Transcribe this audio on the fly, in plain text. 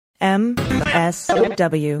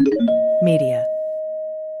MSW Media.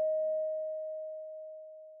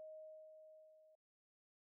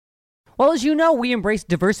 Well, as you know, we embrace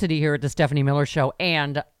diversity here at the Stephanie Miller Show,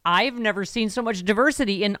 and I've never seen so much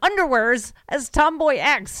diversity in underwears as Tomboy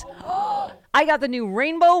X. I got the new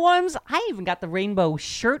rainbow ones. I even got the rainbow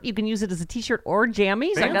shirt. You can use it as a t-shirt or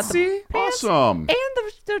jammies. Fancy? I got the pants Awesome. and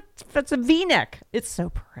it's a V-neck. It's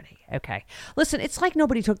so pretty. Okay. Listen, it's like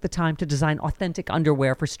nobody took the time to design authentic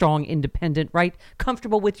underwear for strong, independent, right?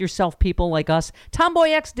 Comfortable with yourself people like us.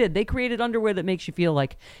 Tomboy X did. They created underwear that makes you feel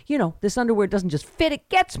like, you know, this underwear doesn't just fit, it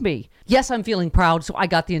gets me. Yes, I'm feeling proud, so I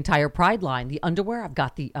got the entire Pride line. The underwear, I've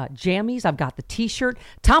got the jammies, I've got the t-shirt.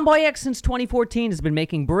 Tomboy X since 2014 has been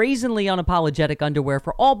making brazenly unapologetic underwear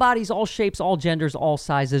for all bodies, all shapes, all genders, all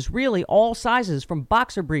sizes. Really, all sizes, from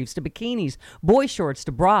boxer briefs to bikinis, boy shorts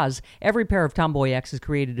to bras. Every pair of Tomboy X is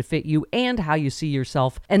created to fit you and how you see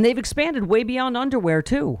yourself. And they've expanded way beyond underwear,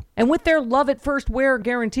 too. And with their love at first wear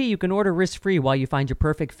guarantee, you can order risk-free while you find your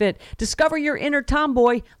perfect fit. Discover your inner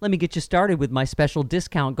tomboy. Let me get you started with my special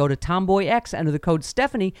discount. Go to Tomboy X, enter the code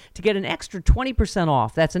Stephanie to get an extra 20%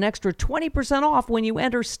 off. That's an extra 20% off when you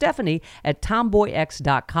enter Stephanie at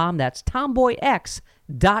tomboyx.com. That's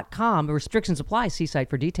tomboyx.com. Restrictions apply. See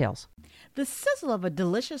site for details. The sizzle of a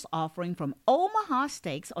delicious offering from Omaha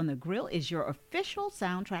Steaks on the Grill is your official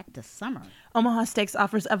soundtrack to summer. Omaha Steaks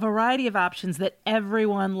offers a variety of options that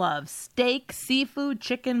everyone loves. Steak, seafood,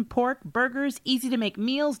 chicken, pork, burgers, easy-to-make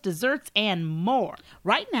meals, desserts, and more.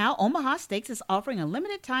 Right now, Omaha Steaks is offering a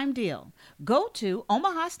limited time deal. Go to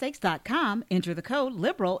omahasteaks.com, enter the code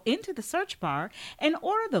LIBERAL into the search bar, and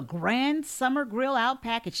order the Grand Summer Grill Out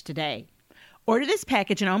package today. Order this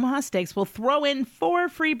package and Omaha Steaks will throw in 4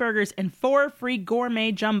 free burgers and 4 free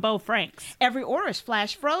gourmet jumbo franks. Every order is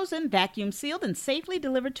flash frozen, vacuum sealed, and safely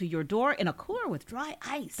delivered to your door in a cooler with dry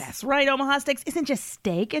ice. That's right. Omaha Steaks isn't just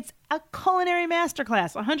steak. It's a culinary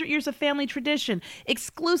masterclass. 100 years of family tradition,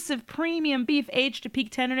 exclusive premium beef aged to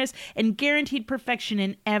peak tenderness, and guaranteed perfection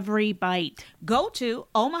in every bite. Go to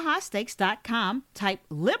omahasteaks.com, type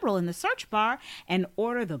liberal in the search bar, and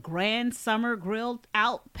order the Grand Summer Grilled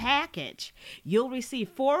Out package. You'll receive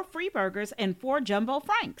 4 free burgers and 4 jumbo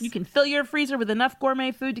franks. You can fill your freezer with enough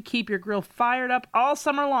gourmet food to keep your grill fired up all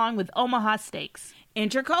summer long with Omaha Steaks.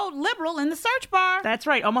 Enter code LIBERAL in the search bar. That's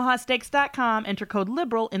right, omahasteaks.com. Enter code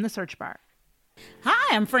LIBERAL in the search bar.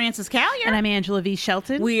 Hi, I'm Frances Callier. And I'm Angela V.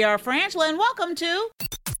 Shelton. We are Frangela, and welcome to...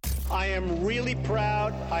 I am really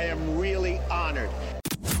proud. I am really honored.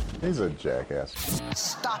 He's a jackass.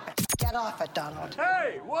 Stop it. Get off it, Donald.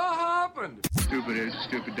 Hey, what happened? Stupid is,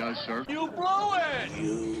 stupid does, sir. You blew it!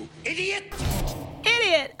 You Idiot!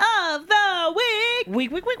 Idiot of the Week.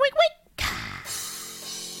 Week.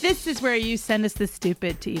 This is where you send us the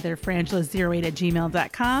stupid to either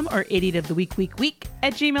frangela08@gmail.com or idiotoftheweek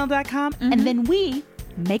at gmail.com, and then we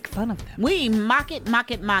make fun of them. We mock it.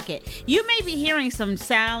 You may be hearing some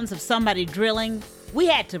sounds of somebody drilling. We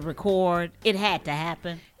had to record. It had to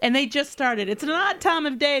happen. And they just started. It's an odd time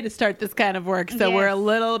of day to start this kind of work, so Yes. we're a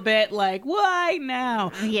little bit like, why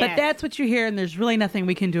now? Yes. But that's what you hear, and there's really nothing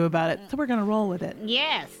we can do about it, so we're going to roll with it.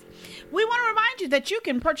 Yes. We want to remind you that you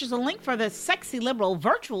can purchase a link for the Sexy Liberal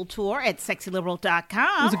virtual tour at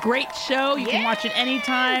sexyliberal.com. It was a great show. You can watch it Yes.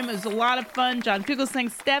 anytime. It was a lot of fun. John Fugelsang,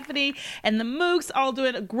 Stephanie, and the Mooks all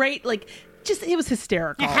doing a great, it was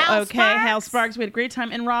hysterical. Hal Sparks. Hal Sparks. We had a great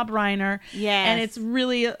time. And Rob Reiner. Yes. And it's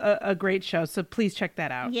really a great show, so please check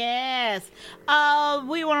that out. Yes.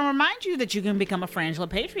 We want to remind you that you can become a Frangela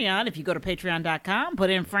Patreon if you go to patreon.com, put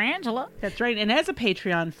in Frangela. That's right. And as a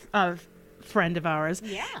Patreon friend of ours,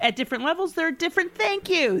 Yeah. at different levels, there are different thank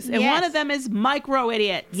yous. And Yes. one of them is Micro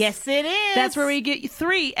Idiots. Yes, it is. That's where we get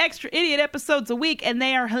 3 extra idiot episodes a week, and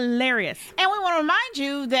they are hilarious. And we want to remind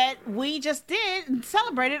you that we just did and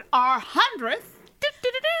celebrated our 100th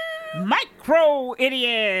Micro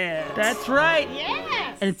Idiot. That's right.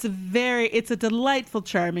 Yes. And it's a delightful,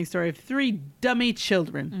 charming story of 3 dummy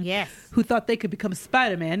children Yes. who thought they could become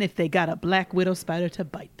Spider-Man if they got a Black Widow spider to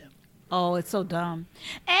bite them. Oh, it's so dumb.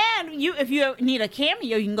 And if you need a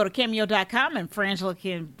cameo, you can go to cameo.com and Frangela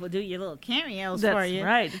can do your little cameos for you. That's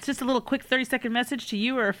right. It's just a little quick 30-second message to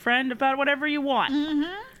you or a friend about whatever you want.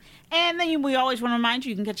 Mm-hmm. And then we always want to remind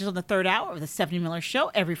you can catch us on the 3rd hour of the Stephanie Miller Show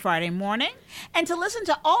every Friday morning. And to listen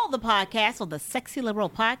to all the podcasts on the Sexy Liberal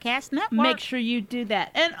Podcast Network. Make sure you do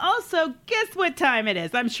that. And also, guess what time it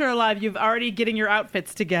is? I'm sure a lot of you have already getting your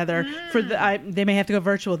outfits together for they may have to go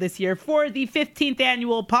virtual this year for the 15th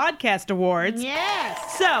Annual Podcast Awards.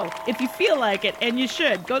 Yes. So, if you feel like it, and you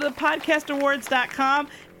should, go to podcastawards.com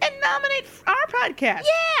and nominate our podcast.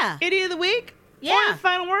 Yeah. Idiot of the Week, Yeah. or the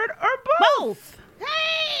final word, or both.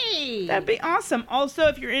 Hey! That'd be awesome. Also,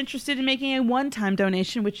 if you're interested in making a one-time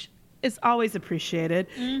donation, which is always appreciated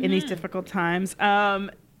in these difficult times,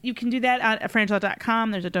 you can do that at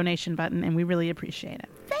frangela.com. There's a donation button, and we really appreciate it.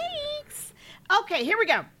 Thanks. Okay, here we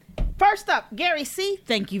go. First up, Gary C.,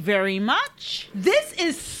 thank you very much. This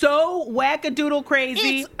is so wackadoodle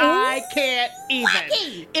crazy. It's I can't even.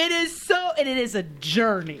 wacky. It is a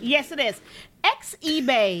journey. Yes, it is.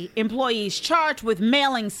 Ex-eBay employees charged with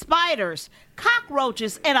mailing spiders,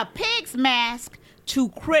 cockroaches, and a pig's mask to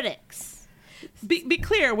critics. Be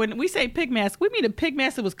clear, when we say pig mask, we mean a pig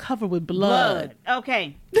mask that was covered with blood.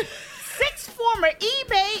 Okay. 6 former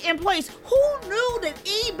eBay employees. Who knew that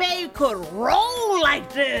eBay could roll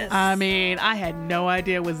like this? I mean, I had no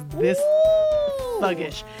idea it was this Ooh.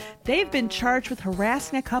 thuggish. They've been charged with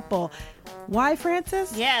harassing a couple. Why,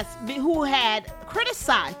 Francis? Yes, who had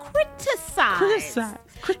criticized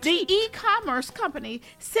the e-commerce company,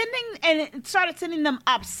 started sending them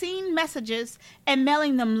obscene messages and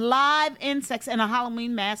mailing them live insects in a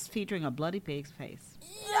Halloween mask featuring a bloody pig's face.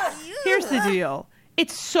 Here's the deal.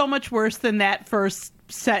 It's so much worse than that first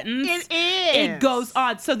sentence. It is. It goes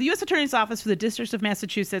on. So the U.S. Attorney's Office for the District of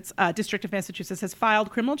Massachusetts has filed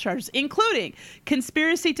criminal charges, including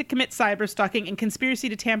conspiracy to commit cyberstalking and conspiracy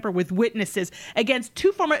to tamper with witnesses against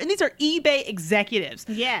 2 former, and these are eBay executives.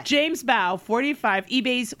 Yes. James Bao, 45,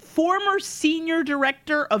 eBay's former senior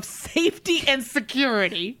director of safety and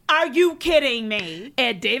security. Are you kidding me?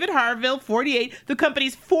 And David Harville, 48, the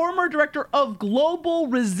company's former director of global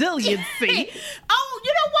resiliency. Oh,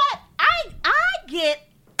 you know what? I get,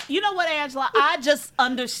 you know what, Angela? I just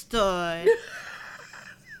understood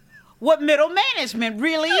what middle management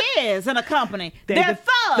really is in a company. They're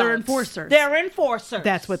thugs. They're enforcers. They're enforcers.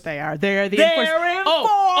 That's what they are. They're the They're enforcers. enforcers.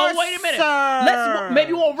 Oh, wait a minute.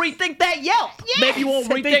 Maybe we'll rethink that Yelp. Yes. Maybe we'll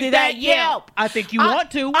rethink that Yelp. I think you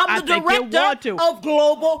want to. I'm the director of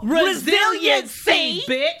global resiliency.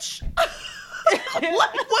 bitch.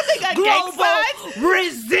 what they got gang signs?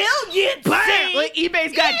 Resiliency. Bam! Like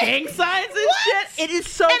eBay's got gang signs and shit. It is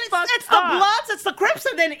so and fucked it's the up. Bloods, it's the Crips,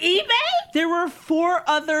 and then eBay? There were 4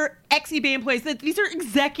 other ex-eBay employees. These are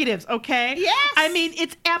executives, okay? Yes. I mean,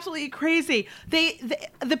 it's absolutely crazy.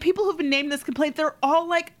 The people who've been named in this complaint, they're all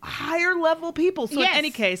like higher level people. So in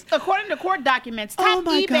any case, according to court documents, top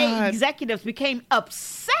my eBay God. executives became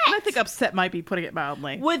upset. I think upset might be putting it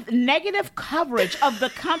mildly. With negative coverage of the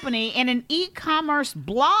company in an e-commerce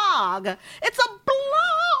blog. It's a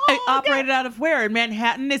blog. Operated out of where? In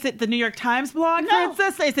Manhattan? Is it the New York Times blog, No. for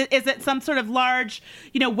instance? Is it some sort of large,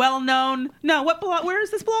 well-known? No, what blog? Where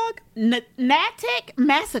is this blog? Natick,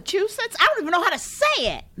 Massachusetts. I don't even know how to say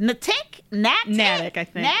it. Natick, Natick, I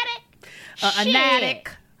think. Natick, A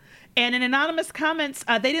Natick. And in anonymous comments,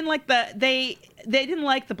 they didn't like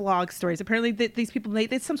the blog stories. Apparently, these people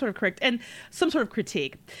made some sort of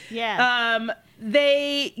critique. Yeah.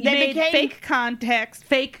 They made became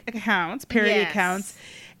fake accounts, parody Yes. accounts,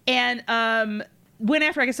 and went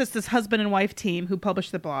after, I guess it's this husband and wife team who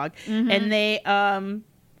published the blog, and they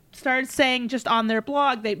started saying just on their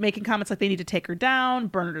blog, making comments like they need to take her down,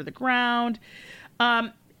 burn her to the ground.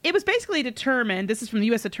 It was basically determined, this is from the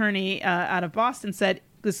U.S. Attorney out of Boston, said,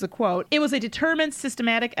 this is a quote, "It was a determined,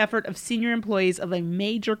 systematic effort of senior employees of a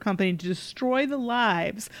major company to destroy the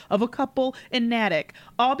lives of a couple in Natick,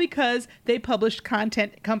 all because they published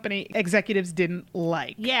content company executives didn't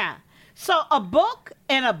like." Yeah. So a book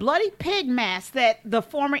and a bloody pig mask that the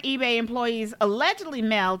former eBay employees allegedly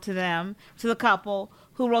mailed to the couple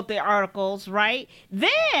who wrote the articles, right?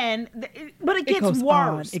 Then, but it gets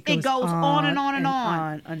worse. It goes on and on and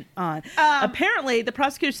on. And on. Apparently, the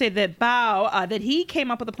prosecutors say that Bao, that he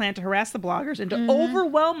came up with a plan to harass the bloggers and to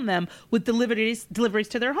overwhelm them with deliveries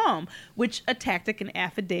to their home, which a tactic an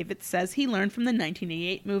affidavit says he learned from the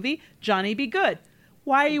 1988 movie Johnny Be Good.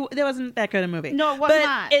 That wasn't that good a movie. No, it was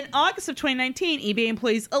not. In August of 2019, eBay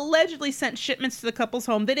employees allegedly sent shipments to the couple's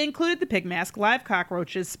home that included the pig mask, live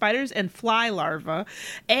cockroaches, spiders, and fly larvae,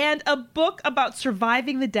 and a book about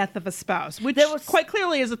surviving the death of a spouse, which quite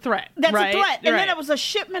clearly is a threat. That's right? a threat. And right. then it was a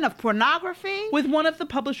shipment of pornography. With one of the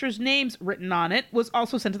publisher's names written on it, was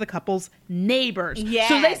also sent to the couple's neighbors. Yes.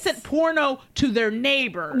 So they sent porno to their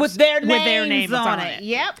neighbors. With their names on it.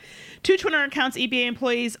 Yep. 2 Twitter accounts eBay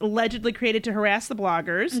employees allegedly created to harass the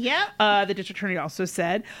bloggers. Yep. The district attorney also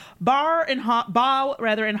said Bao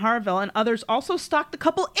and Harville and others also stalked the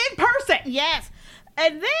couple in person. Yes.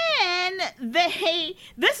 And then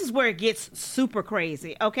this is where it gets super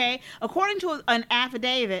crazy, okay? According to an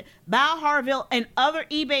affidavit, Bao, Harville, and other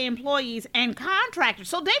eBay employees and contractors,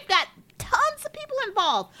 so they've got tons of people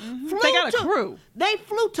involved. They got a crew. They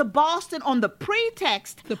flew to Boston on the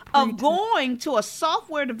pretext of going to a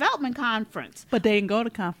software development conference. But they didn't go to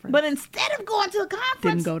conference. But instead of going to the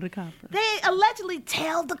conference, Didn't go to conference. they allegedly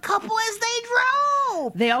tailed the couple as they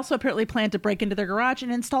drove. They also apparently planned to break into their garage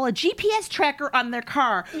and install a GPS tracker on their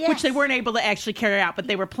car, Yes. which they weren't able to actually carry out, but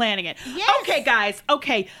they were planning it. Yes. Okay, guys.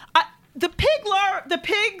 Okay. The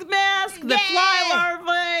pig mask, the fly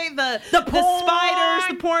larvae, the porn. spiders,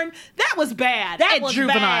 the porn. That was bad. That at was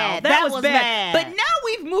Juvenile. bad. That That was was bad. bad. But now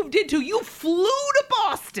we've moved into you flew to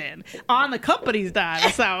Boston on the company's dime,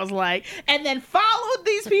 it sounds like, and then followed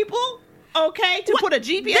these people. Okay, to put a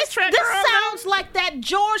GPS tracker This on sounds like that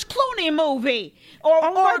George Clooney movie, or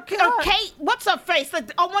my God. or Kate, what's her face, like,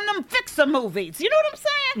 or one of them Fixer movies. You know what I'm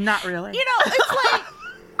saying? Not really. You know, it's like,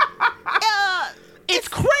 It's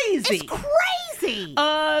crazy. It's crazy.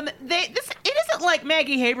 It isn't like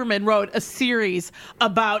Maggie Haberman wrote a series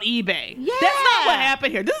about eBay. Yeah. That's not what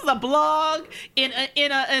happened here. This is a blog in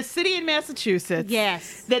a city in Massachusetts.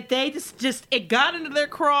 Yes. That they just it got into their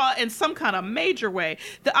craw in some kind of major way.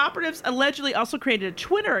 The operatives allegedly also created a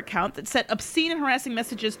Twitter account that sent obscene and harassing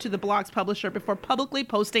messages to the blog's publisher before publicly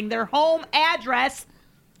posting their home address.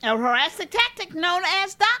 A harassing tactic known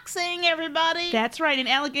as doxing, everybody. That's right. In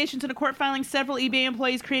allegations in a court filing, several eBay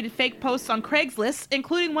employees created fake posts on Craigslist,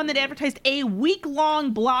 including one that advertised a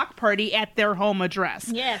week-long block party at their home address.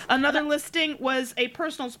 Yes. Another listing was a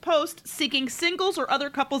personal post seeking singles or other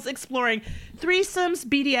couples exploring threesomes,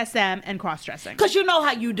 BDSM, and cross-dressing. Because you know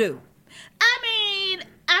how you do. I mean,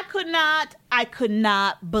 I could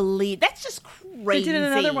not believe. That's just crazy. They did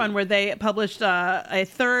another one where they published a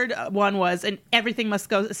third one was an everything must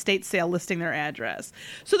go estate sale listing their address.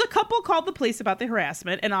 So the couple called the police about the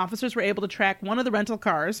harassment, and officers were able to track one of the rental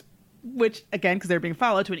cars, which, again, because they were being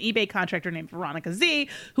followed, to an eBay contractor named Veronica Z,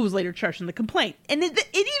 who was later charged in the complaint. And it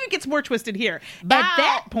even gets more twisted here. At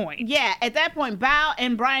that point, Bao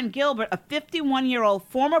and Brian Gilbert, a 51-year-old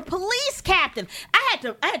former police captain. I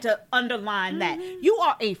had to underline that. You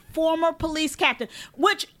are a former police captain,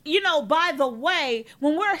 which, you know, by the way,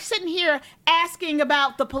 when we're sitting here asking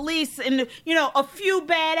about the police and, you know, a few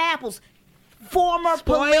bad apples, former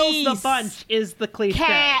spoils police the bunch is the cliche.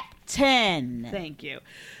 captain. Thank you.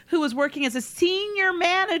 Who was working as a senior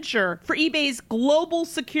manager for eBay's global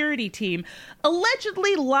security team,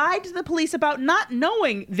 allegedly lied to the police about not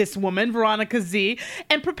knowing this woman, Veronica Z,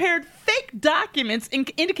 and prepared fake documents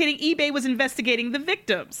indicating eBay was investigating the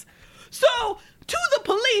victims. So, to the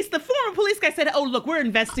police, the former police guy said, "Oh, look, we're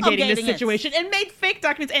investigating this situation," and made fake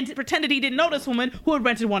documents and pretended he didn't know this woman who had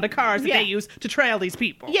rented one of the cars that they used to trail these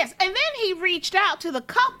people. Yes, and then he reached out to the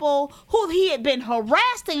couple who he had been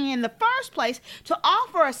harassing in the first place to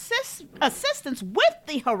offer assistance with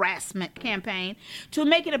the harassment campaign to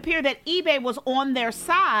make it appear that eBay was on their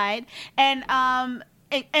side, and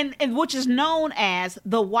which is known as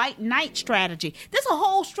the white knight strategy. There's a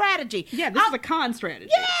whole strategy. Yeah, this is a con strategy.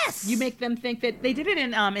 Yes! You make them think that they did it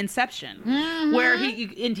in Inception, where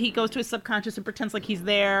he goes to his subconscious and pretends like he's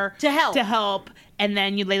there To help. and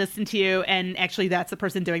then they listen to you, and actually that's the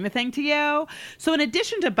person doing the thing to you. So in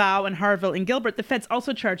addition to Bao and Harville and Gilbert, the feds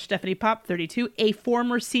also charged Stephanie Pop, 32, a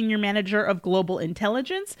former senior manager of global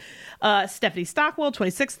intelligence, Stephanie Stockwell,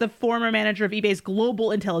 26, the former manager of eBay's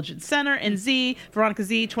Global Intelligence Center, and Veronica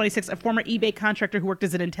Z, 26, a former eBay contractor who worked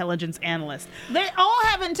as an intelligence analyst. They all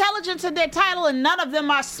have intelligence in their title, and none of them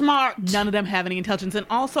are smart. None of them have any intelligence. And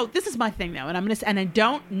also, this is my thing now,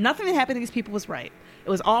 nothing that happened to these people was right. It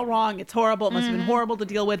was all wrong. It's horrible. It must have been horrible to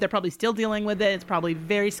deal with. They're probably still dealing with it. It's probably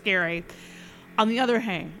very scary. On the other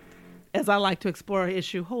hand, as I like to explore an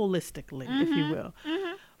issue holistically, if you will,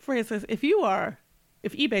 for instance, if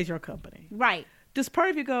eBay's your company, Right. does part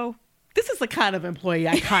of you go, this is the kind of employee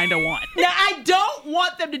I kind of want? Now, I don't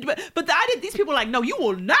want them to do it, but these people are like, no, you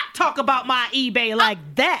will not talk about my eBay like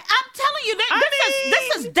that. I'm telling you,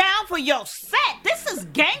 this is down for your set. This is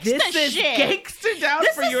gangster shit. This is gangster down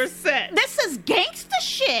for your set. This is gangster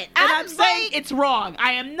shit. And I'm saying it's wrong.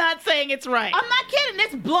 I am not saying it's right. I'm not kidding.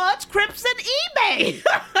 It's Bloods, Crips, and eBay.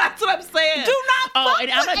 That's what I'm saying. Do not fuck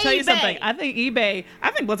and I'm going to tell you eBay. something. I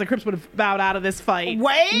think Bloods and Crips would have bowed out of this fight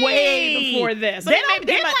way before this. They don't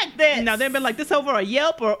get like this. No, they've been like, this over a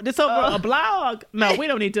Yelp or this over a blog. No, we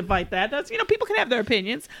don't need to fight that. That's, people can have their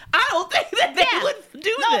opinions. I don't think that they would do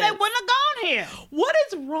this. No, they wouldn't have gone here. What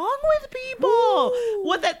is wrong with people?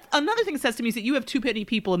 Another thing it says to me is that you have too many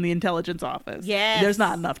people in the intelligence office. Yes. There's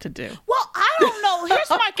not enough to do. Well, I don't know. Here's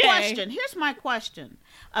my Okay. question. Here's my question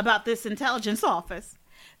about this intelligence office.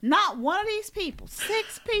 Not one of these people,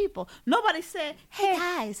 6 people. Nobody said, "Hey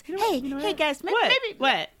guys, hey guys, maybe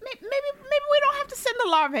What? we don't have to send the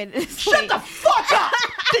larvae to this Shut place." the fuck up!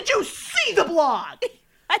 Did you see the blog?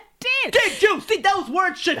 I did. Did you see? Those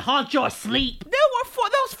words should haunt your sleep. That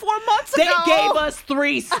was 4 months They ago. gave us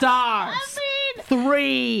 3 stars. I mean,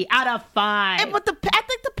 3 out of 5. but I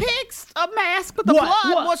think the pig's mask with the blood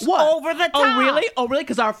was over the top. Oh, really? Oh, really?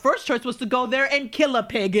 Because our first choice was to go there and kill a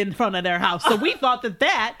pig in front of their house. So we thought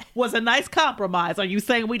that was a nice compromise. Are you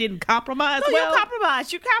saying we didn't compromise? No, well,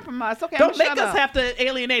 you compromised. Okay, don't I'm make gonna shut us up. have to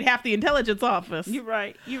alienate half the intelligence office. You're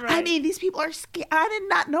right. I mean, these people are scared. I did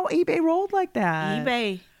not know eBay rolled like that.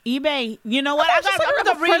 eBay. You know what? I just I'm like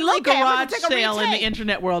gonna a friendly relook at it. I'm garage gonna take a sale in the retake.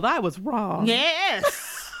 internet world. I was wrong.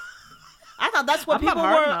 Yes. I thought that's what I'm not people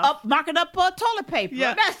hard were enough. marking up toilet paper.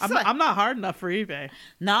 Yeah, I'm not hard enough for eBay.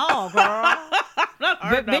 No, girl. Not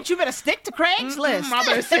hard enough. Bitch, you better stick to Craigslist.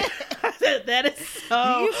 That is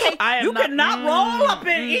so. You cannot roll up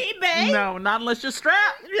in eBay. No, not unless you're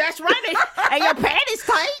strapped. That's right. And your panties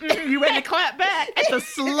tight. You ready to clap back at the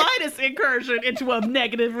slightest incursion into a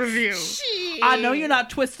negative review. I know you're not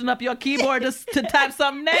twisting up your keyboard to type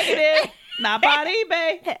something negative. Not about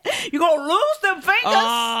eBay. You're going to lose them fingers.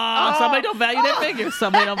 Oh, somebody don't value their fingers.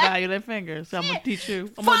 Somebody don't value their fingers. I'm going to teach you.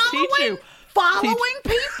 I'm going to teach you. Following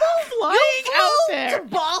people Flying you out flew there. to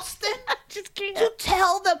Boston to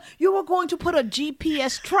tell them you were going to put a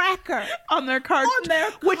GPS tracker On their car. On their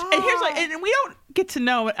Which, and here's car. and we don't get to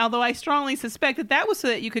know, although I strongly suspect that was so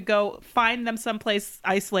that you could go find them someplace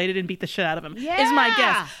isolated and beat the shit out of them. Is my Yeah.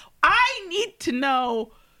 guess. I need to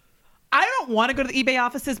know. I don't want to go to the eBay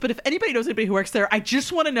offices, but if anybody knows anybody who works there, I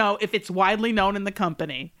just want to know if it's widely known in the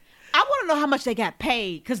company. I want to know how much they got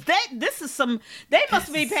paid because they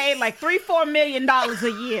must be paid like $3-4 million a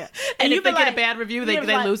year. And you if they be get like- a bad review, you they be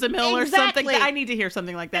they like, lose a mill or exactly. something. I need to hear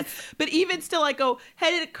something like that. But even still, I go,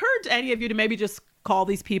 had it occurred to any of you to maybe just call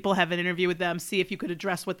these people, have an interview with them, see if you could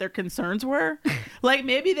address what their concerns were? Like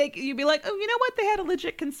maybe you'd be like, oh, you know what? They had a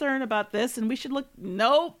legit concern about this and we should look.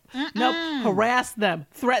 Nope. Harass them,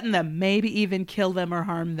 threaten them, maybe even kill them or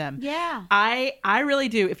harm them. Yeah. I really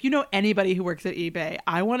do. If you know anybody who works at eBay,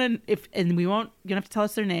 I want to, and we won't, you don't have to tell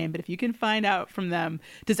us their name, but if you can find out from them,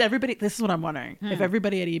 does everybody, this is what I'm wondering. If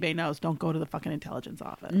everybody at eBay knows, don't go to the fucking intelligence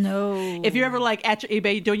office. No. If you're ever like at your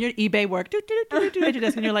eBay, doing your eBay work, at your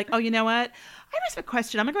desk, and you're like, oh, you know what? I just have a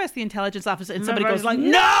question. I'm going to go ask the intelligence officer. And somebody goes like,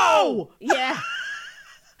 no! Yeah.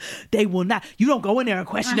 They will not. You don't go in there and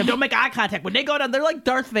question them. Don't make eye contact. When they go down, they're like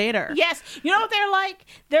Darth Vader. Yes. You know what they're like?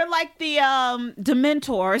 They're like the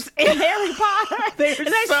Dementors in Harry Potter. They're And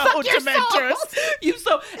they so suck your Dementors.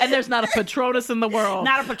 soul. And there's not a Patronus in the world.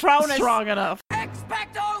 Not a Patronus. Strong enough.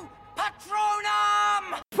 Expecto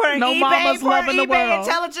Patronum! For No eBay, mamas for loving the eBay world.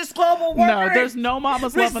 Intelligence Global Workers. No, there's no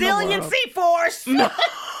mamas loving the world. Resiliency Force. No.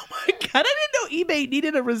 Oh my God, I didn't know eBay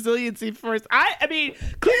needed a resiliency force. I mean,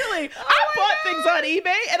 clearly, I bought things on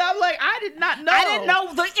eBay, and I'm like, I did not know. I didn't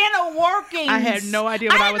know the inner workings. I had no idea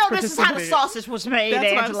what I was didn't know this is how the participating. sausage was made, That's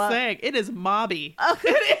Angela. what I'm saying. It is mobby.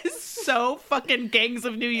 It is so fucking Gangs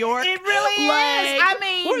of New York. It really like, is. I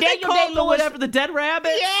mean, what are they Daniel called? The Day-Lewis- whatever, the dead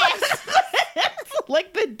rabbits? Yes. It's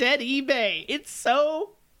like the dead eBay. It's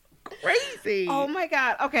so crazy. Oh my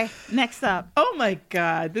God. Okay, next up. Oh my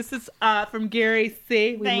God. This is from Gary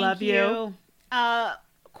C. We Thank love you.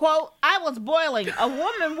 Quote, I was boiling. A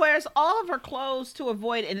woman wears all of her clothes to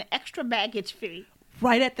avoid an extra baggage fee.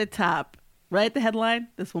 Right at the top, right at the headline,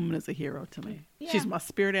 this woman is a hero to me. Yeah. She's my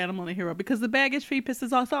spirit animal and a hero because the baggage fee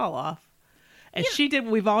pisses us all off. And she did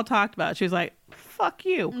what we've all talked about. She was like, fuck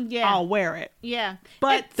you. Yeah. I'll wear it. Yeah.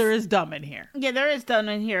 But there is dumb in here. Yeah, there is done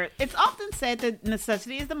in here. It's often said that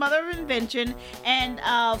necessity is the mother of invention, and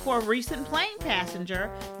for a recent plane passenger,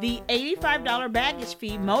 the $85 baggage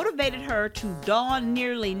fee motivated her to don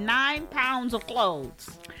nearly 9 pounds of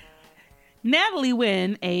clothes. Natalie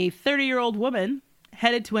Wynn, a 30-year-old woman,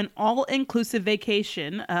 headed to an all-inclusive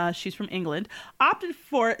vacation. She's from England. Opted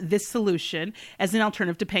for this solution as an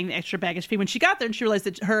alternative to paying the extra baggage fee. When she got there, and she realized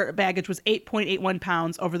that her baggage was 8.81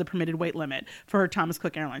 pounds over the permitted weight limit for her Thomas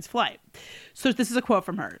Cook Airlines flight. So this is a quote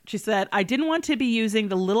from her. She said, I didn't want to be using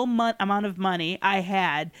the little amount of money I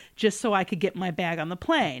had just so I could get my bag on the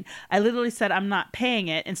plane. I literally said, I'm not paying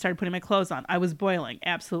it, and started putting my clothes on. I was boiling,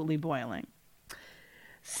 absolutely boiling.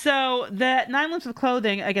 So the 9 lengths of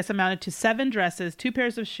clothing, I guess, amounted to 7 dresses, 2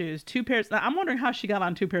 pairs of shoes, 2 pairs. I'm wondering how she got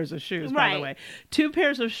on 2 pairs of shoes, by the Right. way. 2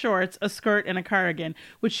 pairs of shorts, a skirt, and a cardigan,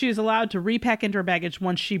 which she was allowed to repack into her baggage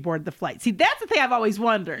once she boarded the flight. See, that's the thing I've always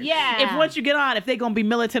wondered. Yeah. If once you get on, if they're going to be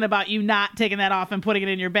militant about you not taking that off and putting it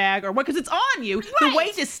in your bag or what, because it's on you. The Right.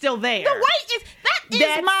 weight is still there. The weight is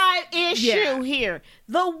That's- my issue yeah. here.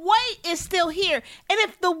 The weight is still here. And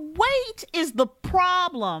if the weight is the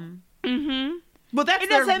problem, Well, that's It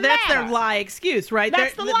their doesn't their matter. lie excuse, right?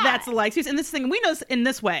 That's the lie. That's the lie excuse. And this thing, we know this in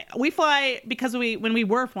this way. We fly because when we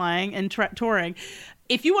were flying and touring,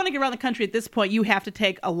 if you want to get around the country at this point, you have to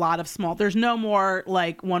take a lot of small. There's no more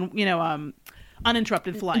like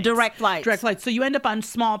uninterrupted flights. Direct flights. So you end up on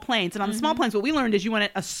small planes. And on the small planes, what we learned is you want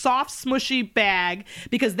a soft, smushy bag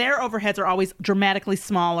because their overheads are always dramatically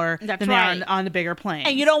smaller That's than right. they are on the bigger planes.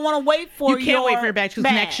 And you don't want to wait for you can't wait for your bags because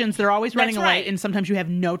connections, they're always running That's late. right. And sometimes you have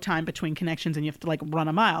no time between connections and you have to like run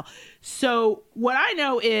a mile. So what I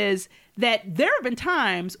know is that there have been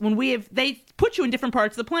times when they put you in different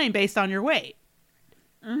parts of the plane based on your weight.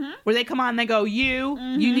 Where they come on and they go, we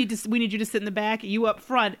need you to sit in the back, you up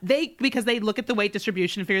front. Because they look at the weight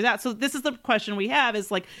distribution and figure it out. So this is the question we have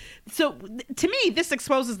is like, so to me, this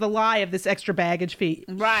exposes the lie of this extra baggage fee.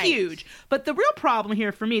 Right. Huge. But the real problem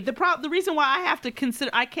here for me, the reason why I have to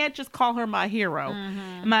consider, I can't just call her my hero,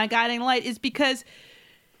 my guiding light, is because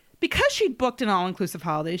she'd booked an all-inclusive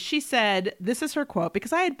holiday. She said, this is her quote,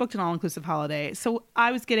 because I had booked an all-inclusive holiday, so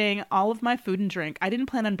I was getting all of my food and drink. I didn't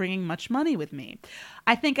plan on bringing much money with me.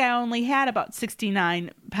 I think I only had about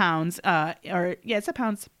 69 pounds, it's a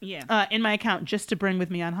pounds, in my account just to bring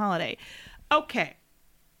with me on holiday. Okay,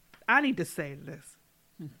 I need to say this.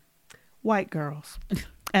 White girls.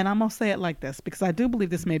 And I'm going to say it like this because I do believe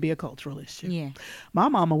this may be a cultural issue. Yeah. My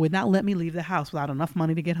mama would not let me leave the house without enough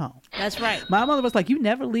money to get home. That's right. My mother was like, you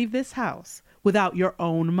never leave this house without your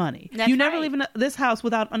own money. That's you never right. leave this house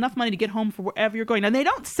without enough money to get home for wherever you're going. And they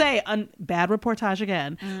don't say, bad reportage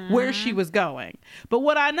again, where she was going. But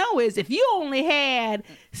what I know is if you only had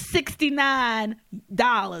 $69,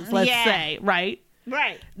 let's say, right?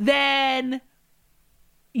 Right. Then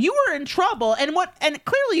you were in trouble. And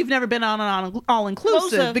clearly you've never been on an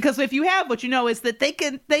all-inclusive, because if you have, what you know is that they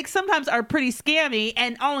sometimes are pretty scammy,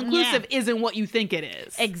 and all-inclusive isn't what you think it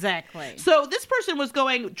is. Exactly. So this person was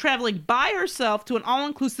traveling by herself to an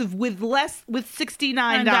all-inclusive with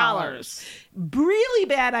 $69. Really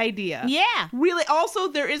bad idea. Yeah. Really. Also,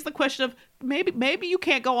 there is the question of maybe you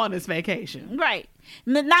can't go on this vacation. Right.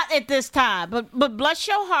 Not at this time, but bless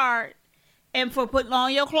your heart and for putting all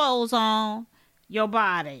your clothes on your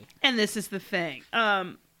body. And this is the thing.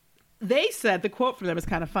 They said, the quote from them is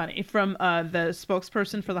kind of funny, from the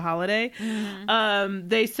spokesperson for the holiday.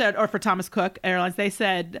 They said, or for Thomas Cook Airlines, they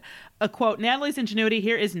said, a quote, Natalie's ingenuity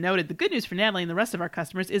here is noted. The good news for Natalie and the rest of our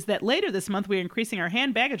customers is that later this month we are increasing our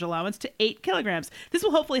hand baggage allowance to 8 kilograms. This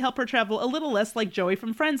will hopefully help her travel a little less like Joey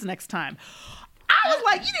from Friends next time. I was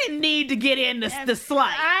like, you didn't need to get in the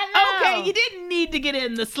slight. I know. Okay, you didn't need to get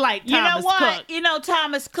in the slight, Thomas You know what? Cook. You know,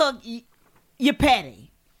 Thomas Cook, you're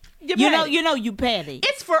petty. You know you petty.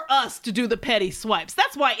 It's for us to do the petty swipes.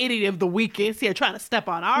 That's why Idiot of the Week is here trying to step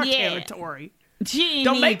on our territory.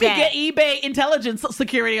 Don't make me get eBay intelligence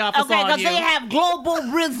security office okay, on because you. they have global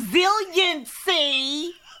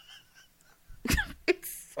resiliency.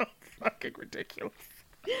 It's so fucking ridiculous.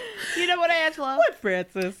 You know what, Angela? What,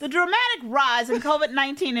 Francis? The dramatic rise in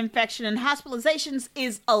COVID-19 infection and hospitalizations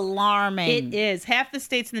is alarming. It is. Half the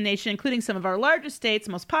states in the nation, including some of our largest states,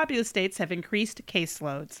 most populous states, have increased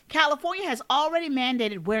caseloads. California has already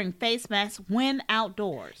mandated wearing face masks when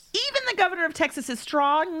outdoors. Even the governor of Texas is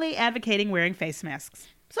strongly advocating wearing face masks.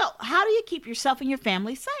 So how do you keep yourself and your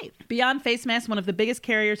family safe? Beyond face masks, one of the biggest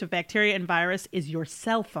carriers of bacteria and virus is your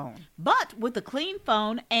cell phone. But with the clean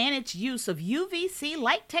phone and its use of UVC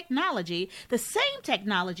light technology, the same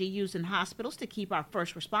technology used in hospitals to keep our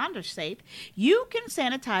first responders safe, you can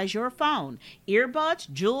sanitize your phone, earbuds,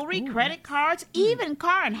 jewelry, credit cards, even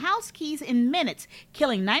car and house keys in minutes,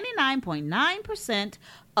 killing 99.9%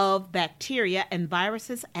 of bacteria and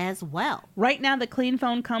viruses as well. Right now, the Clean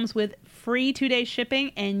Phone comes with free 2-day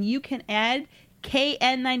shipping, and you can add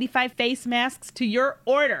KN95 face masks to your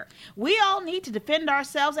order. We all need to defend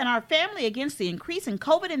ourselves and our family against the increase in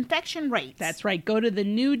COVID infection rates. That's right. Go to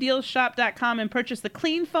thenewdealshop.com and purchase the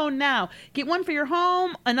Clean Phone now. Get one for your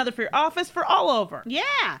home, another for your office, for all over.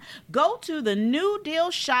 Yeah. Go to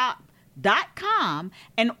thenewdealshop.com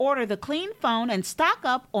and order the Clean Phone and stock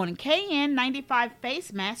up on KN95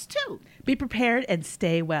 face masks too. Be prepared and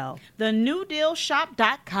stay well.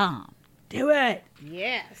 thenewdealshop.com. Do it.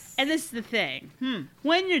 Yes. And this is the thing.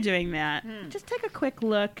 When you're doing that, just take a quick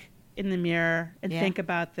look in the mirror and think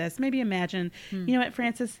about this. Maybe imagine, you know what,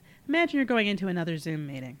 Francis? Imagine you're going into another Zoom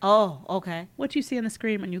meeting. Oh, okay. What do you see on the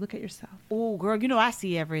screen when you look at yourself? Oh, girl, you know I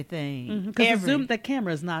see everything. Because the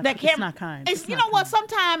camera is not, it's not kind. It's, you know what?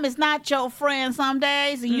 Sometimes it's not your friend some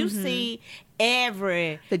days, and you see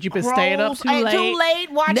every That you've been staying up too late. Too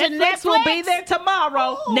late watching Netflix. will be there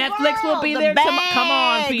tomorrow. Ooh, Netflix girl, will be the there tomorrow. Come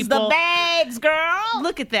on, bags, people. The bags, girl.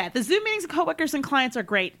 Look at that. The Zoom meetings of coworkers and clients are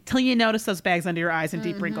great till you notice those bags under your eyes and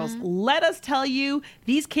deep wrinkles. Let us tell you,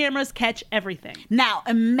 these cameras catch everything. Now,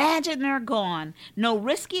 imagine they're gone. No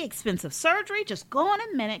risky, expensive surgery, just gone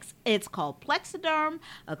in minutes. It's called Plexiderm,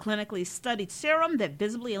 a clinically studied serum that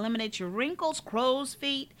visibly eliminates your wrinkles, crow's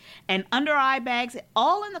feet, and under eye bags,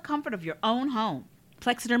 all in the comfort of your own home.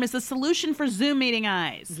 Plexiderm is the solution for Zoom meeting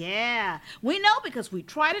eyes. Yeah, we know because we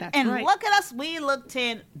tried it, That's and right. look at us. We look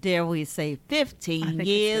 10, dare we say 15 I think it's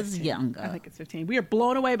years 15. younger. I think it's 15. We are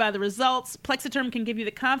blown away by the results. Plexiderm can give you the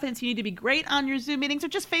confidence you need to be great on your Zoom meetings or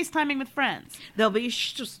just FaceTiming with friends. They'll be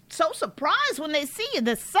so surprised when they see you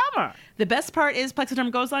this summer. The best part is Plexiderm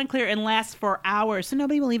goes on clear and lasts for hours, so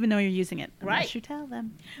nobody will even know you're using it. Right. Unless you tell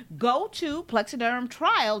them. Go to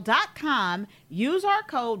plexidermtrial.com, use our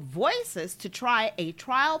code VOICES to try a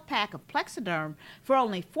trial pack of Plexiderm for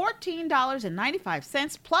only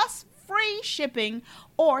 $14.95 plus free shipping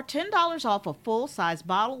or $10 off a full-size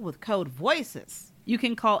bottle with code VOICES. You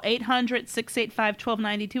can call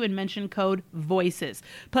 800-685-1292 and mention code VOICES.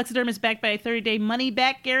 Plexiderm is backed by a 30-day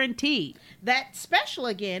money-back guarantee. That special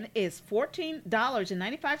again is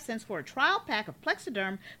 $14.95 for a trial pack of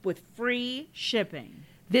Plexiderm with free shipping.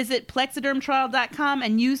 Visit plexidermtrial.com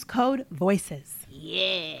and use code VOICES.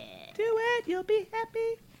 Yeah. Do it. You'll be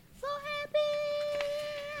happy. So happy.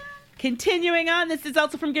 Continuing on, this is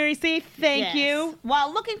also from Gary C. Thank Yes. you.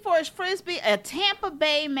 While looking for his Frisbee, a Tampa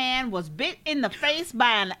Bay man was bit in the face by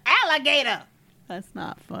an alligator. That's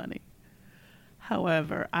not funny.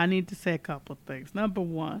 However, I need to say a couple of things. Number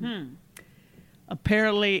one,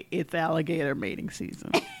 apparently it's alligator mating season.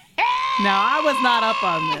 Now, I was not up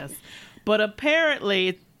on this, but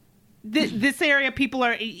apparently this area, people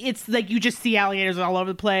are, it's like you just see alligators all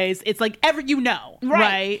over the place. It's like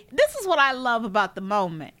right? This is what I love about the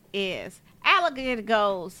moment is alligator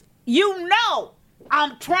goes, you know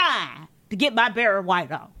I'm trying to get my Barry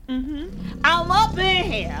White on. I'm up in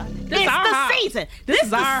here. This It's our the house. season. This This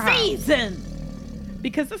is our the house. season.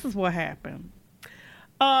 Because this is what happened.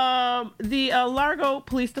 The Largo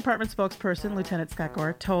Police Department spokesperson, Lieutenant Scott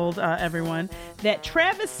Gore, told everyone that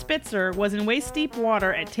Travis Spitzer was in waist-deep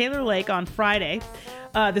water at Taylor Lake on Friday.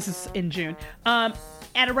 This is in June.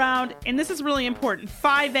 At around, and this is really important,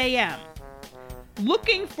 5 a.m.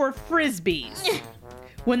 looking for Frisbees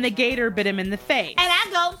when the gator bit him in the face. And I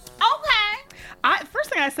go, okay. First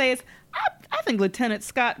thing I say is, I think Lieutenant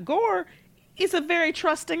Scott Gore is a very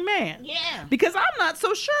trusting man. Yeah. Because I'm not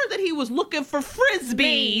so sure that he was looking for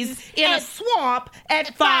Frisbees in a At- swamp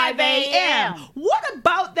at 5 a.m. What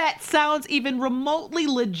about that sounds even remotely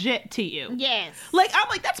legit to you? Yes. I'm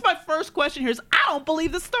like, that's my first question here is, I don't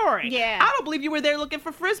believe the story. Yeah. I don't believe you were there looking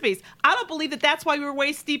for Frisbees. I don't believe that that's why you were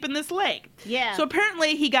waist deep in this lake. Yeah. So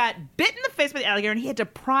apparently he got bit in the face by the alligator and he had to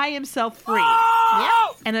pry himself free.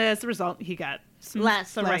 Yep. And as a result, he got some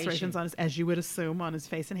Laceration. lacerations on his, as you would assume, on his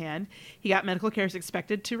face and hand. He got medical care, is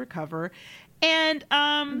expected to recover. And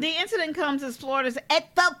The incident comes as Florida's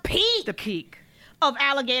at the peak of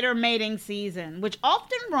alligator mating season, which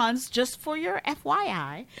often runs, just for your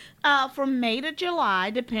FYI, from May to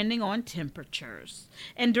July, depending on temperatures.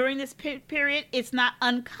 And during this period, it's not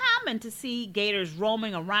uncommon to see gators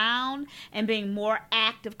roaming around and being more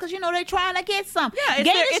active because, they're trying to get some. Yeah,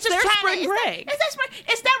 it's their spring break.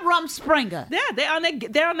 It's that Rumspringa. yeah,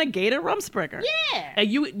 they're on a gator rumspringer. Yeah. And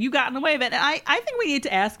you got in the way of it. And I think we need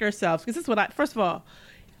to ask ourselves, because this is what first of all,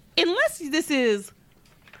 unless this is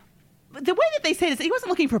the way that they say this, he wasn't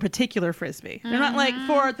looking for a particular Frisbee. They're not like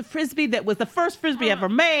for the Frisbee that was the first Frisbee ever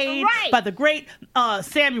made Right. by the great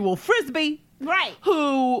Samuel Frisbee. Right.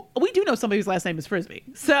 Who we do know somebody whose last name is Frisbee.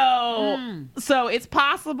 So it's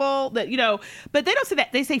possible that, but they don't say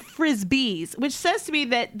that. They say Frisbees, which says to me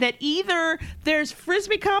that either there's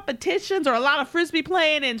Frisbee competitions or a lot of Frisbee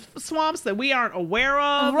playing in swamps that we aren't aware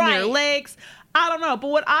of, near Right. lakes. I don't know. But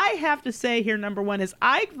what I have to say here, number one, is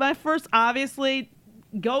my first, obviously,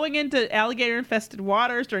 going into alligator-infested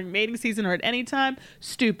waters during mating season or at any time,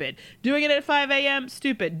 stupid. Doing it at 5 a.m.,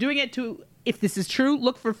 stupid. Doing it to, if this is true,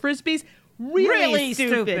 look for Frisbees, really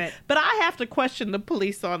stupid. But I have to question the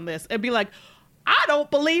police on this and be like, I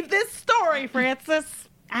don't believe this story, Francis.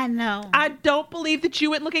 I know. I don't believe that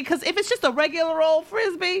you went looking, because if it's just a regular old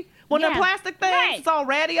Frisbee, one of Yeah, the plastic things, right. it's all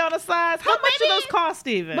ratty on the sides, how But much do maybe- those cost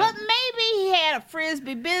even? But maybe he had a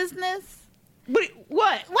Frisbee business. What?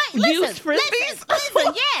 Wait, Used listen, frisbees?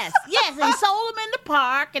 listen, yes. And he sold them in the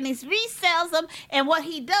park, and he resells them. And what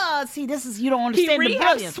he does, this is, you don't He understand the rehabs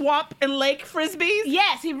brilliance. swamp and lake frisbees?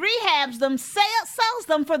 Yes, he rehabs them, sells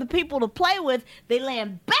them for the people to play with. They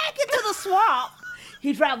land back into the swamp.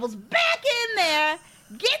 He travels back in there,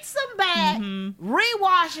 gets them back,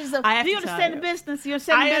 rewashes them. I have Do you to tell understand you. the business? You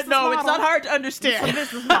understand the business No, model? it's not hard to understand. It's a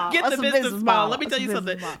business model. Get It's the a business business model. model. Let me It's tell a you business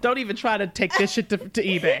something. model. Don't even try to take this shit to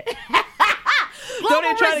eBay. Global Don't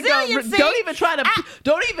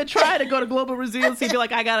even try to go to Global Resiliency and be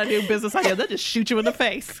like, I got a new business idea. They'll just shoot you in the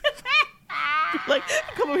face. Like,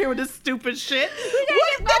 come over here with this stupid shit.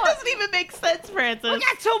 That doesn't even make sense, Francis. We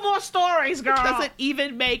got 2 more stories, girl. It doesn't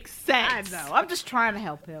even make sense. I know. I'm just trying to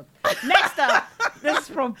help him. Next up, this is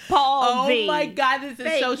from Paul Oh V. my God, this is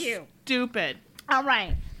Thank so you. stupid. All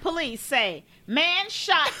right. Police say man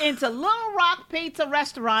shot into Little Rock Pizza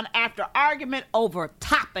restaurant after argument over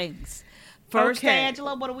toppings. First, Okay.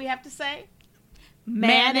 Angela, what do we have to say?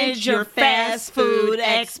 Manage your fast food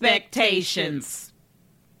expectations.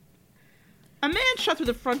 A man shot through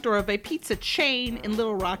the front door of a pizza chain in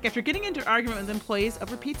Little Rock after getting into an argument with employees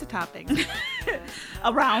over pizza toppings.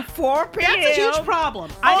 Around 4 p.m. That's a huge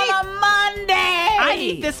problem. on a Monday. I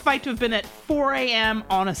need this fight to have been at 4 a.m.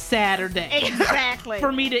 on a Saturday. Exactly.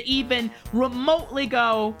 For me to even remotely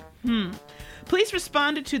go, Police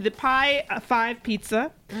responded to the Pie 5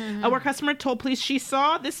 Pizza, where a customer told police she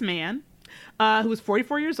saw this man, who was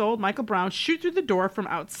 44 years old, Michael Brown, shoot through the door from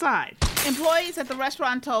outside. Employees at the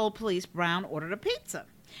restaurant told police Brown ordered a pizza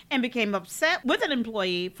and became upset with an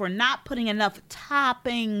employee for not putting enough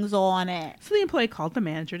toppings on it. So the employee called the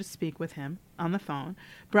manager to speak with him on the phone.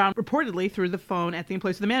 Brown reportedly threw the phone at the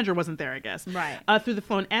employee, so the manager wasn't there, I guess. Right. Threw the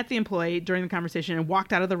phone at the employee during the conversation and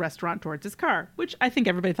walked out of the restaurant towards his car, which I think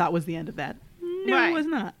everybody thought was the end of that. No, Right. it was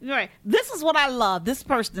not. Right. This is what I love. This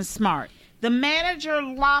person is smart. The manager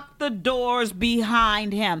locked the doors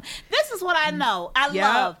behind him. This is what I know. I Yeah.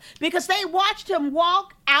 love. Because they watched him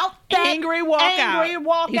walk out that Angry walk out.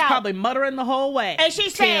 He's out. probably muttering the whole way. And she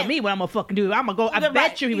Tell said- me what I'm gonna fucking do. I'm gonna go. I Right.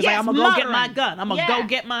 bet you he was Yes, like, I'm gonna go get my muttering. gun. I'm gonna Yeah. go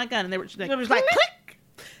get my gun. And they were just like, It was like, click.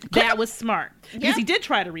 That was smart. Because Yeah. he did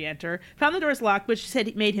try to re-enter, found the doors locked, which said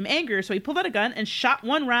it made him angrier, so he pulled out a gun and shot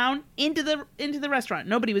one round into the restaurant.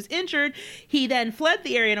 Nobody was injured. He then fled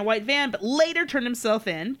the area in a white van, but later turned himself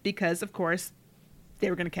in because, of course, they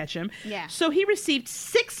were going to catch him. Yeah. So he received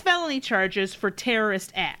 6 felony charges for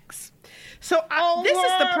terrorist acts. So this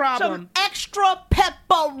is the problem. Some extra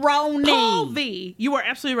pepperoni. Paul V, you are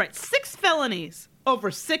absolutely right. 6 felonies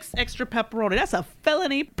over 6 extra pepperoni. That's a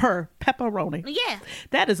felony per pepperoni. Yeah.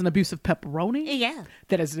 That is an abuse of pepperoni. Yeah.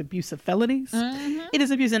 That is an abuse of felonies. It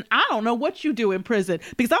is abuse, and I don't know what you do in prison,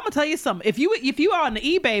 because I'm gonna tell you something. If you are on the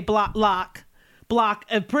eBay block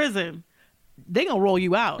of prison, they gonna roll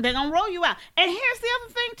you out. They're going to roll you out. And here's the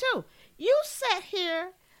other thing, too. You sit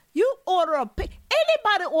here, you order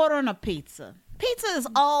anybody ordering a pizza. Pizza is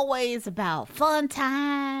always about fun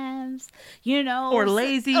times, you know. Or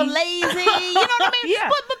lazy. Or lazy, you know what I mean? Yeah.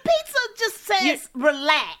 But pizza just says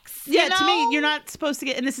relax. Yeah, you to me, know? you're not supposed to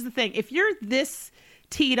get, and this is the thing, if you're this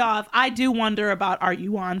teed off, I do wonder about, are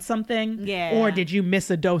you on something? Yeah. Or did you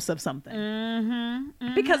miss a dose of something?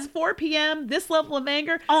 Because 4 p.m., this level of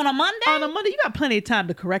anger, On a Monday? you got plenty of time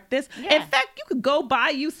to correct this. Yeah. In fact, you could go buy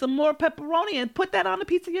you some more pepperoni and put that on the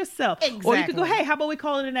pizza yourself. Or you could go, Exactly. hey, how about we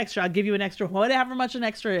call it an extra? I'll give you an extra, whatever much an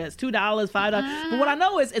extra is, $2, $5. But what I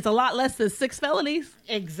know is it's a lot less than 6 felonies.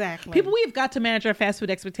 Exactly. People, we've got to manage our fast food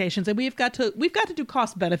expectations, and we've got to do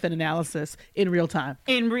cost benefit analysis in real time.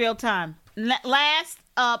 in real time. Last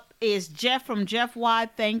up is Jeff from Jeff Y.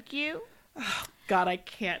 Thank you. God, I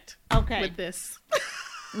can't Okay. with this.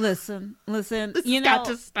 Listen. This you has know, got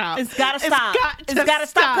to stop. It's got to It's stop. got to It's got to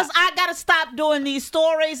stop stop. because I got to stop doing these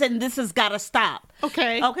stories, and this has got to stop.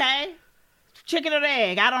 Okay. Okay. Chicken or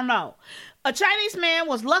egg? I don't know. A Chinese man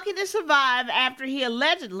was lucky to survive after he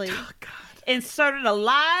allegedly inserted a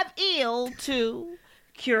live eel to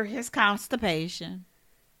cure his constipation.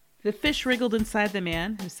 The fish wriggled inside the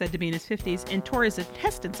man, who's said to be in his 50s, and tore his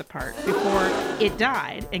intestines apart before it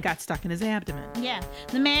died and got stuck in his abdomen. Yeah.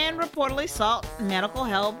 The man reportedly sought medical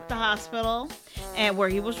help at the hospital and where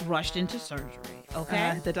he was rushed into surgery.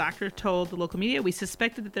 Okay. The doctor told the local media, we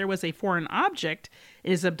suspected that there was a foreign object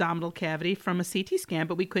in his abdominal cavity from a CT scan,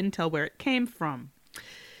 but we couldn't tell where it came from.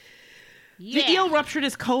 Yeah. The eel ruptured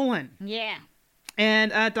his colon. Yeah.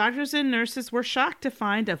 And doctors and nurses were shocked to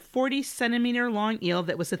find a 40-centimeter long eel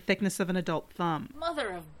that was the thickness of an adult thumb. Mother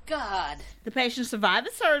of God. The patient survived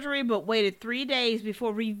the surgery but waited 3 days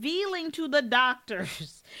before revealing to the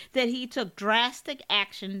doctors that he took drastic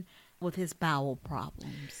action with his bowel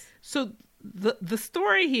problems. So the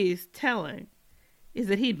story he's telling is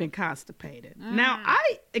that he'd been constipated. Now,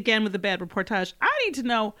 again, with the bad reportage, I need to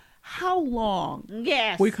know how long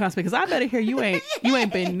Yes. were you constipated? Because I better hear you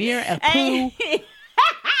ain't been near a poo.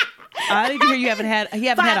 I need to hear you haven't had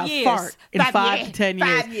a fart in 5 to 10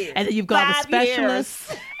 years. 5 years. And then you've gone to 5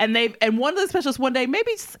 specialists, and one of the specialists one day,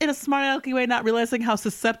 maybe in a smart alecky way, not realizing how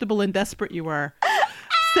susceptible and desperate you were,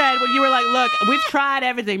 said when you were like, look, we've tried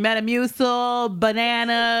everything, Metamucil,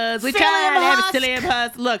 bananas, we tried everything, psyllium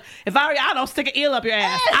husk. Look, if I don't stick an eel up your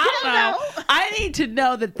ass. I don't know. I need to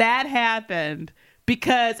know that happened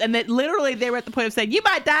because, and that literally they were at the point of saying, you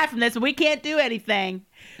might die from this and we can't do anything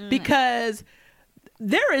because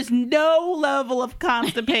there is no level of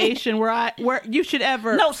constipation where you should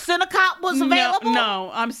ever. No Cinecop was available? No,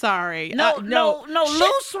 I'm sorry. No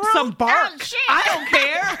loose root? Some bark. Oh, shit. I don't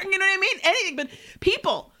care. You know what I mean? Anything. But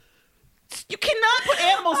people, you cannot put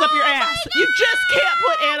animals up your ass. You just can't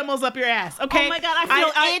put animals up your ass. Okay. Oh my God, I feel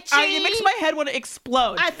itchy. It makes my head want to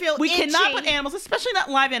explode. I feel We cannot itchy. put animals, especially not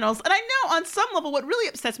live animals. And I know on some level, what really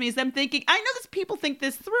upsets me is them thinking. I know this people think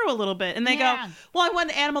this through a little bit, and they Yeah. go, "Well, I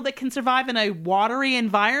want an animal that can survive in a watery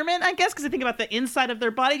environment." I guess because they think about the inside of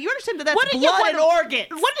their body. You understand that that's blood and organs.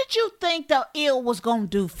 What did you think the eel was going to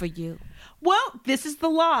do for you? Well, this is the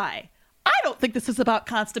lie. I don't think this is about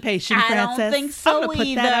constipation, I don't Frances. think so I'm gonna put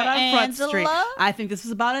either, that out on Front Angela. Street. I think this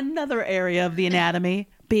is about another area of the anatomy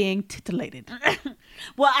being titillated.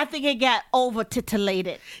 Well, I think it got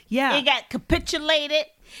over-titillated. Yeah. It got capitulated.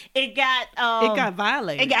 It got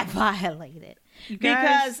violated. It got violated.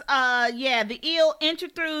 guys- Because the eel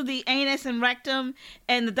entered through the anus and rectum,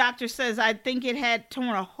 and the doctor says I think it had torn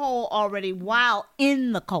a hole already while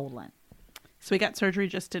in the colon. So we got surgery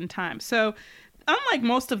just in time. So unlike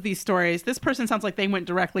most of these stories, this person sounds like they went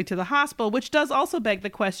directly to the hospital, which does also beg the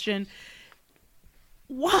question,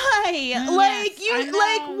 why?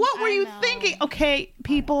 What were you thinking? Okay,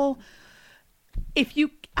 people, I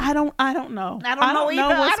don't know. I don't know either.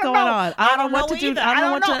 what's I don't going know. on. I don't know what to do. either. I don't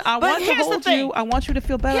know what to. I But want to here's the hold thing. you. I want you to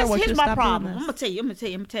feel better. I want you Here's to my stop problem. doing I'm this.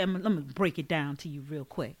 gonna tell you. Let me break it down to you real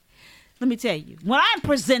quick. Let me tell you. When I'm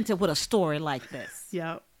presented with a story like this,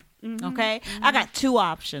 Yeah. okay, I got two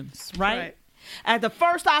options, right? The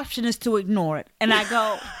first option is to ignore it, and I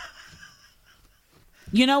go,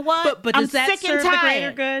 you know what? But I'm does that sick and serve the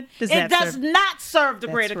tired. greater good? It does not serve the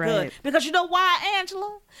That's greater right. good. Because you know why,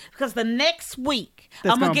 Angela? Because the next week,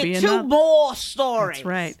 There's I'm going to gonna get be two enough. more stories. That's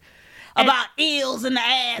right. About eels in the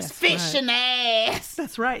ass, That's fish right. in the ass.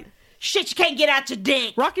 That's right. Shit you can't get out your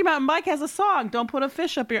dick. Rocky Mountain Mike has a song. Don't put a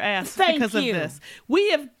fish up your ass Thank because you. of this. We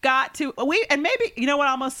have got to. And maybe you know what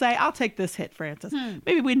I'm gonna say. I'll take this hit, Frances.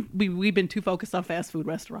 Maybe we've been too focused on fast food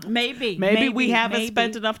restaurants. Maybe we haven't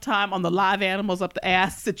spent enough time on the live animals up the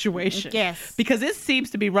ass situation. Yes. because this seems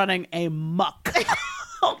to be running a muck.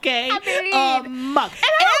 Okay, I mean, muck. And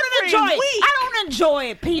I don't Every enjoy it. week. I don't enjoy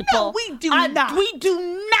it, people. No, we do not. We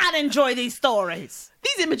do not enjoy these stories.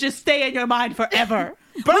 These images stay in your mind forever.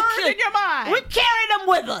 Burned in your mind. We carry them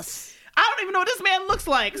with us. I don't even know what this man looks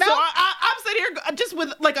like. So I'm sitting here just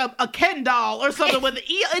with like a Ken doll or something with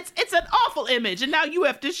the eel. It's an awful image, and now you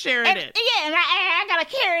have to share And, it. yeah, and I gotta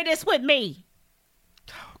carry this with me.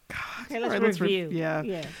 Oh God. Okay, let's All right, review.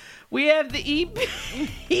 Yeah. We have the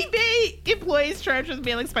eBay employees charged with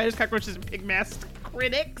mailing spiders, cockroaches, and pig masked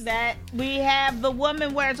critics. That we have the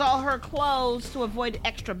woman wears all her clothes to avoid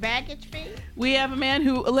extra baggage fee. We have a man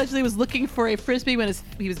who allegedly was looking for a frisbee when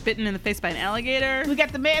he was bitten in the face by an alligator. We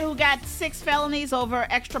got the man who got 6 felonies over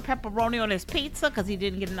extra pepperoni on his pizza because he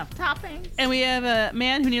didn't get enough toppings. And we have a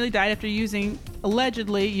man who nearly died after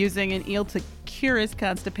allegedly using an eel to cure his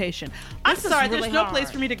constipation. I'm This is sorry, really there's no hard. place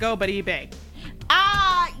for me to go but eBay.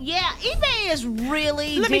 Yeah, eBay is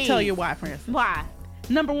really Let me deep. tell you why, Frances. Why?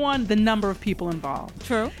 Number one, the number of people involved.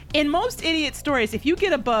 True. In most idiot stories, if you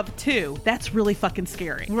get above 2, that's really fucking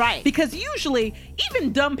scary. Right. Because usually,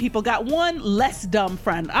 even dumb people got one less dumb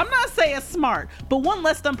friend. I'm not saying smart, but one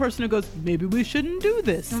less dumb person who goes, maybe we shouldn't do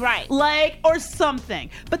this. Right. Or something.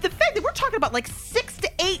 But the fact that we're talking about 6 to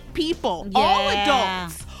 8 people, all Yeah.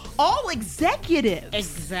 adults, all executives.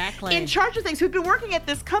 Exactly. In charge of things, who've been working at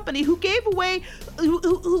this company, who gave away,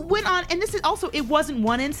 who went on, and this is also, it wasn't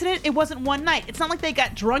one incident, it wasn't one night. It's not like they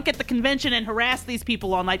got drunk at the convention and harassed these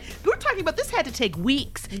people all night. We're talking about this had to take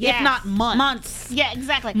weeks, Yes. if not months. Months. Yeah,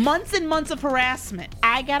 exactly. Months and months of harassment.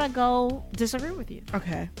 I gotta go disagree with you.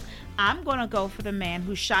 Okay. I'm gonna go for the man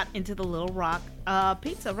who shot into the Little Rock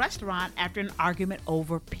pizza restaurant after an argument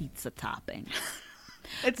over pizza toppings.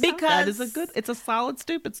 It's a solid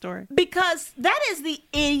stupid story. Because that is the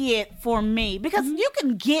idiot for me. Because you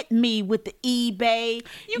can get me with the eBay.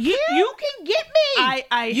 You can get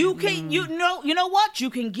me. You know what? You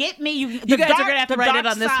can get me. You guys are gonna have to write it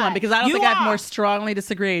on this one because I don't think I've more strongly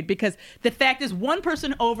disagreed. Because the fact is, one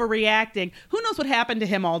person overreacting. Who knows what happened to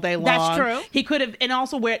him all day long? That's true. He could have, and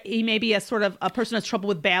also where he may be a sort of a person who has trouble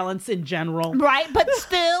with balance in general. Right, but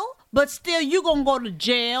still, you gonna go to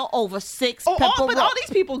jail over 6 but all these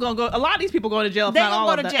people gonna go. A lot of these people going to jail. If not all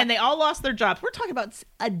of them, and they all lost their jobs. We're talking about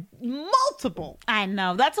multiple. I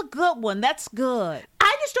know, that's a good one. That's good.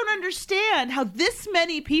 I just don't understand how this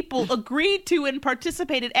many people agreed to and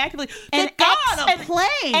participated actively. And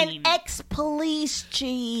plane. Ex-police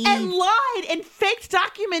chief. And lied and faked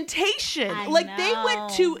documentation.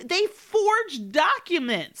 They forged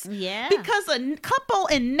documents. Yeah. Because a couple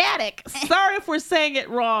in Natick, sorry if we're saying it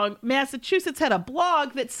wrong, Massachusetts had a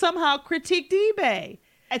blog that somehow critiqued eBay.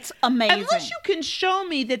 It's amazing. Unless you can show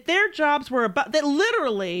me that their jobs were about that,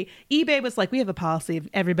 literally eBay was like, we have a policy of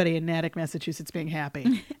everybody in Natick, Massachusetts being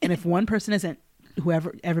happy, and if one person isn't,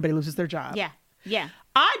 everybody loses their job. Yeah.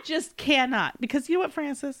 I just cannot, because you know what,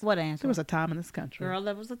 Frances? What answer? There was a time in this country. Girl,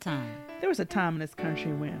 there was a time. There was a time in this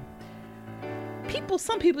country when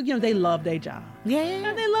some people, they love their job. Yeah.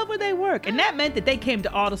 And they love where they work. And that meant that they came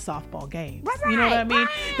to all the softball games. Right, you know what I mean?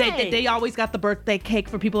 right. They always got the birthday cake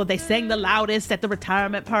for people. They sang the loudest at the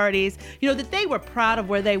retirement parties. That they were proud of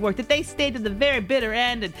where they worked, that they stayed to the very bitter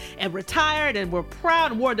end and retired and were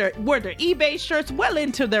proud and wore their eBay shirts well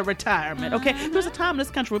into their retirement. Okay? There was a time in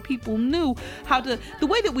this country where people knew the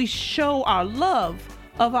way that we show our love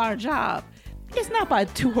of our job. It's not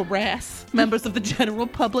to harass members of the general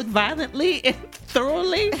public violently and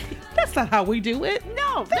thoroughly. That's not how we do it.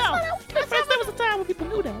 No. There was a time when people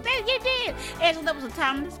knew that. You did. Angela, there was a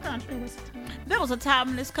time in this country. There was a time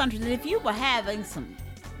in this country that if you were having some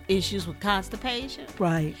issues with constipation,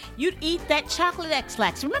 right, you'd eat that chocolate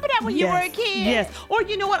X-Lax. Remember that when you were a kid? Yes. Or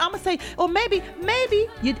you know what I'm gonna say? Or maybe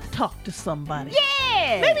you'd talk to somebody.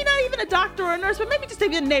 Yeah. Maybe not even a doctor or a nurse, but maybe just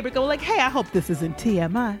maybe a neighbor. Go like, hey, I hope this isn't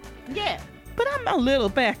TMI. Yeah. But I'm a little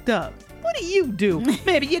backed up. What do you do?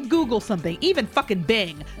 Maybe you Google something, even fucking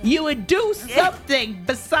Bing. You would do something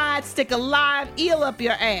besides stick a live eel up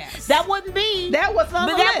your ass. That wouldn't be. That was on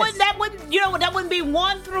the list. That wouldn't be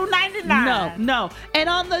 1 through 99. No. And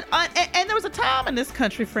and there was a time in this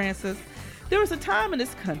country, Frances. There was a time in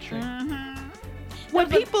this country when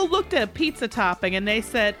people looked at a pizza topping and they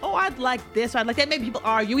said, "Oh, I'd like this, or I'd like that." Maybe people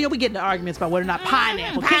argue. We get into arguments about whether or not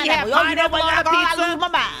pineapple. Can you have pineapple on a pizza?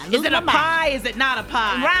 Is it a pie? Is it not a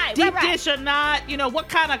pie? Right. Deep dish or not? What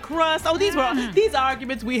kind of crust? Oh, these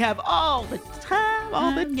arguments we have all the time.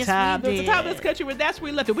 All the Yes, time. we There was a time in did. this country where that's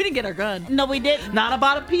where we left it. We didn't get our gun. No, we didn't. Not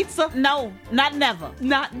about a pizza. No, not never.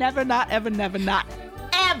 Not never. Not ever. Never. Not.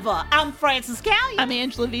 Ever. I'm Frances Callion. I'm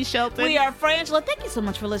Angela V. Shelton. We are Frangela. Thank you so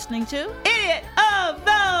much for listening to Idiot of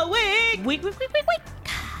the Week. Week.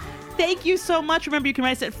 Thank you so much. Remember, you can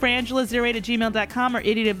write us at frangela08@gmail.com or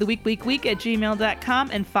idiotoftheweek@gmail.com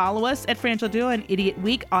and follow us at Frangela Duo and Idiot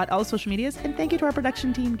Week on all social medias. And thank you to our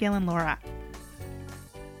production team, Gail and Laura.